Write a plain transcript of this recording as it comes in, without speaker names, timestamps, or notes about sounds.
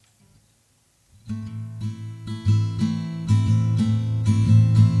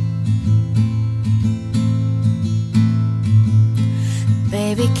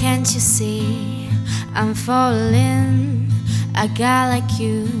Baby, can't you see I'm falling? A guy like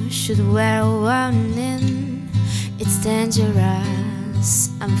you should wear a warning. It's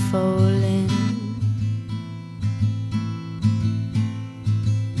dangerous, I'm falling.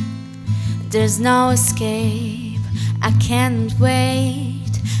 There's no escape, I can't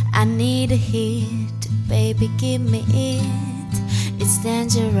wait. I need a hit, baby, give me it. It's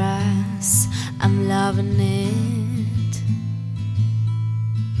dangerous, I'm loving it.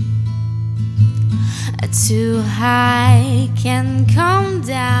 Too high, can't come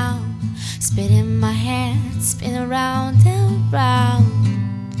down. Spin in my head, spin around and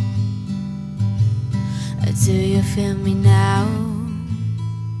round. Do you feel me now?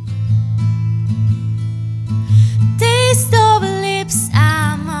 Taste of lips,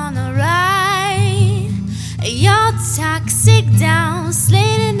 I'm on a ride. You're toxic down,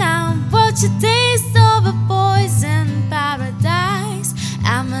 sliding down. But you taste of a poison paradise.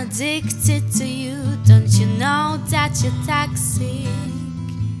 I'm addicted to you, don't you know that you're toxic?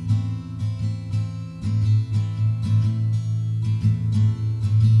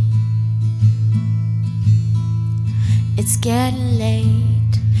 It's getting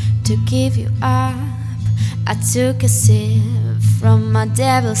late to give you up. I took a sip from my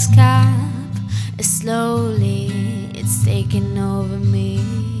devil's cup. Slowly, it's taking over me.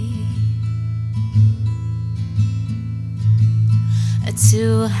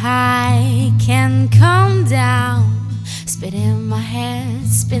 Too high, can't come down. Spin in my head,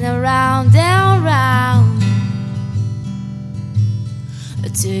 spin around and round.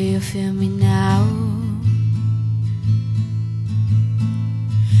 Do you feel me now?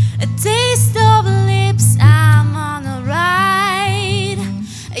 A taste of lips, I'm on a ride.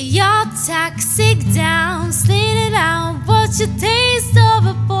 You're toxic down, slid down. What's your taste of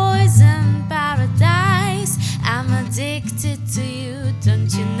a poison paradise? I'm addicted to you,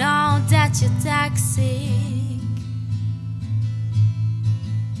 don't you know that you're toxic?